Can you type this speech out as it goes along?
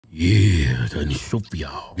Yeah, done show for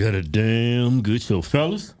y'all. Got a damn good show,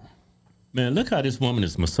 fellas. Man, look how this woman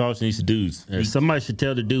is massaging these dudes. Somebody should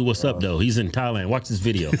tell the dude what's up, though. He's in Thailand. Watch this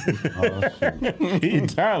video. He's in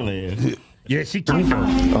Thailand. Yeah, she cute.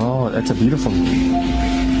 Oh, that's a beautiful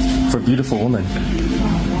woman.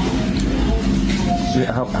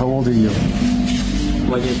 How old are you?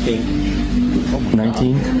 What do you think?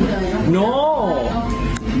 19? No!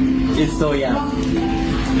 It's so young.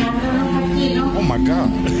 Oh my God.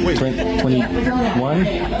 Wait. 21?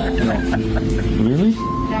 No. Really?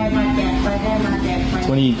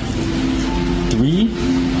 23?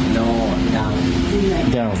 No, down.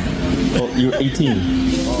 Down. Oh, you're 18.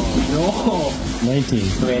 No. 19.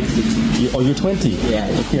 20. Oh, you're 20? Yeah.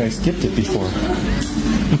 Okay, I skipped it before.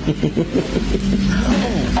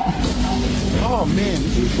 Oh man.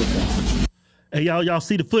 Hey, y'all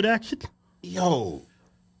see the foot action? Yo.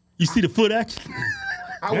 You see the foot action?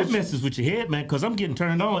 That messes with your head, man, because I'm getting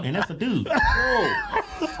turned on, and that's a dude. I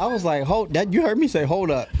was like, hold that. You heard me say,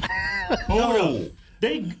 hold up. Hold up.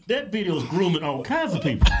 That video is grooming all kinds of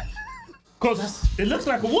people. Because it looks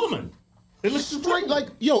like a woman. It looks Straight like,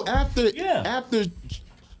 yo, after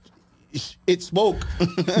it spoke,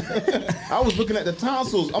 I was looking at the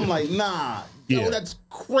tonsils. I'm like, nah, yo, that's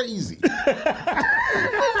crazy.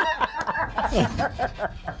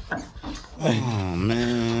 Oh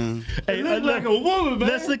man. Hey, it looks like a woman, man.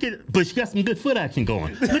 Let's look at, but she got some good foot action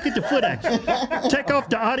going. Look at the foot action. Take off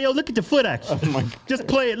the audio. Look at the foot action. Oh, just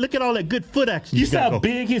play it. Look at all that good foot action. You saw how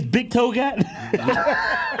big his big toe got?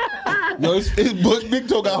 No, his big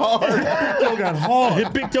toe got hard. His big toe got hard. His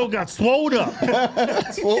big toe got swole up.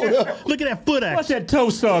 Swole up. Look at that foot action. What's that toe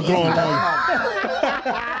saw going on?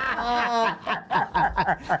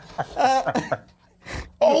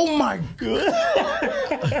 Oh my God.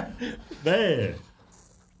 Man.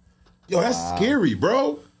 Yo, that's scary,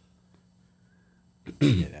 bro.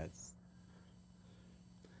 Yeah, that's.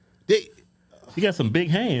 You got some big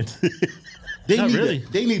hands. They Not need really.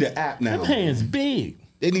 They need an app now. Them hands big.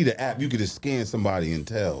 They need an app you could just scan somebody and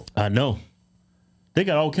tell. I know. They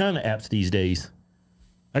got all kind of apps these days.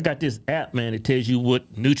 I got this app, man, that tells you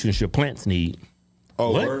what nutrients your plants need.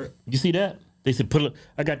 Oh, what? word? You see that? They said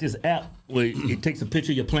I got this app where it takes a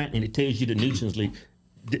picture of your plant and it tells you the nutrients.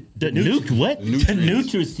 The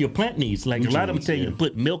nutrients your plant needs. Like a lot of them tell you to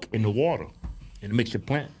put milk in the water and it makes your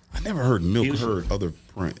plant. I never heard milk hurt other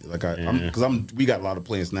plant. Like we got a lot of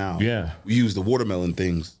plants now. Yeah. We use the watermelon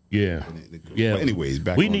things. Yeah. Yeah. But anyways,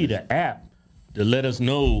 back we on need an app to let us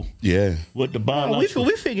know what the biological.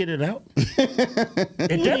 We figured it out.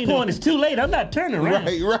 At that point, it's too late. I'm not turning around.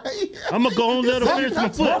 Right. I'm going to go and let her finish my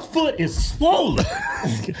foot. My foot is swollen.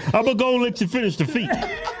 I'm going to go and let you finish the feet.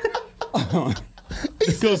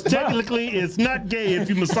 Because technically, it's not gay if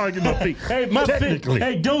you massage my feet. Hey,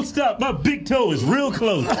 hey, don't stop. My big toe is real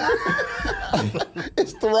close.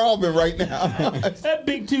 It's throbbing right now. That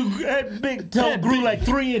big toe grew like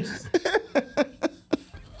 3 inches.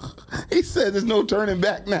 He said there's no turning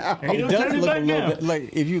back now. It does look a little bit, like,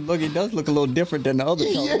 if you look, it does look a little different than the other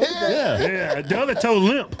toe. Yeah. The other toe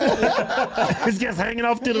limp. It's just hanging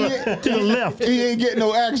off to the left. He ain't getting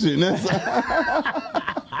no action. That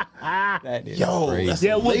is crazy. That's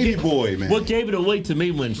a lady boy, man. What gave it away to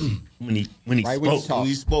me when he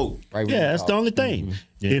spoke? Right when that's the only thing.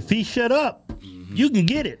 If he shut up, you can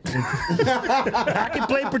get it. I can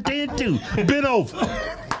play pretend too. Bend over.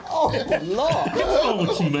 Oh, Lord. What's wrong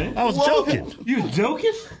with you, man? I was joking. You was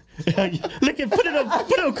joking? Look at put it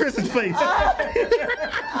on Chris's face.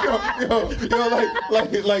 yo,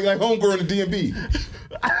 like homegirl in the DMV.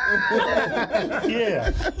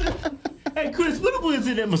 Yeah. Hey, Chris, when we was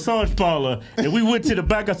in that massage parlor and we went to the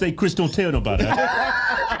back, I say, Chris, don't tell nobody.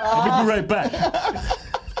 I'll be right back.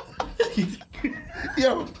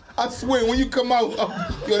 Yo, I swear, when you come out,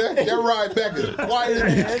 that ride back is quiet.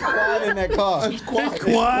 It's quiet in that car. It's quiet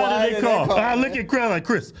in that car. I look at Chris like,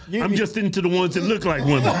 Chris, I'm just into the ones that look like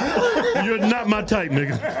women. You're not my type,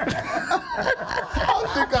 nigga. I don't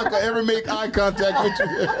think I could ever make eye contact with you.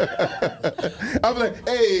 I'm like,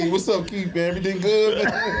 hey, what's up, Keith, man? Everything good?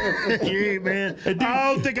 Yeah, man. I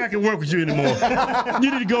don't think I can work with you anymore.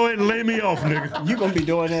 You need to go ahead and lay me off, nigga. You're going to be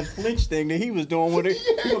doing that flinch thing that he was doing with it.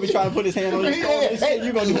 You're going to be trying to put his hand on his shoulder.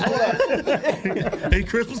 You're going to do that. Hey,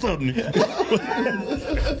 Chris, what's up,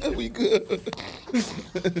 nigga? We good.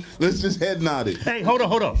 Let's just head nod it. Hey, hold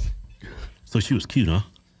up. So she was cute, huh?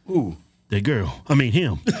 Who? That girl. I mean,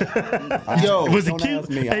 him. Yo, was he cute?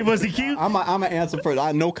 Hey, was he cute? I'm going to answer first.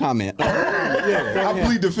 I no comment. I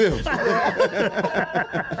plead the fifth. I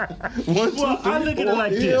look at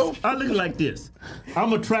it like this.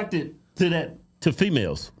 I'm attracted to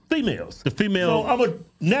females. females. The female. So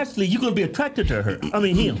naturally, you're gonna be attracted to her. I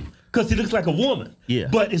mean him, because he looks like a woman. Yeah.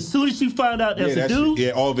 But as soon as you find out that's a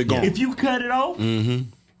dude, all of it gone. If you cut it off,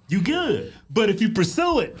 you good. But if you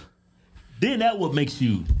pursue it, then that what makes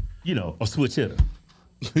you, a switch hitter.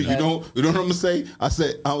 You know what I'm gonna say?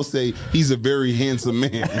 I would say he's a very handsome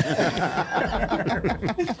man.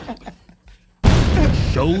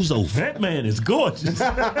 Show's over. That man is gorgeous.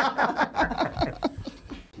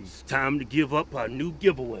 It's time to give up our new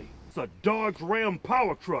giveaway. It's a Dodge Ram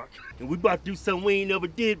power truck, and we about to do something we ain't never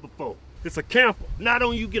did before. It's a camper. Not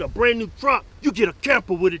only you get a brand new truck, you get a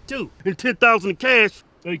camper with it too, and $10,000 in cash.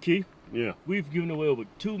 Hey Keith. Yeah. We've given away over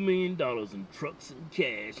 $2 million in trucks and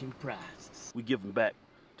cash and prizes. We give them back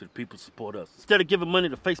to the people who support us. Instead of giving money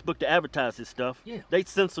to Facebook to advertise this stuff, they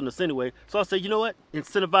censor us anyway. So I say, you know what?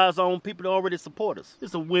 Incentivize our own people to already support us.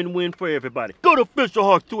 It's a win-win for everybody. Go to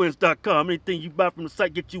officialHodgetwins.com. Anything you buy from the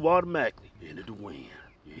site gets you automatically into the win.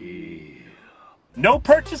 Yeah. No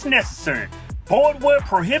purchase necessary. Board where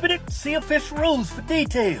prohibited. See official rules for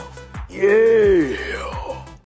details. Yeah.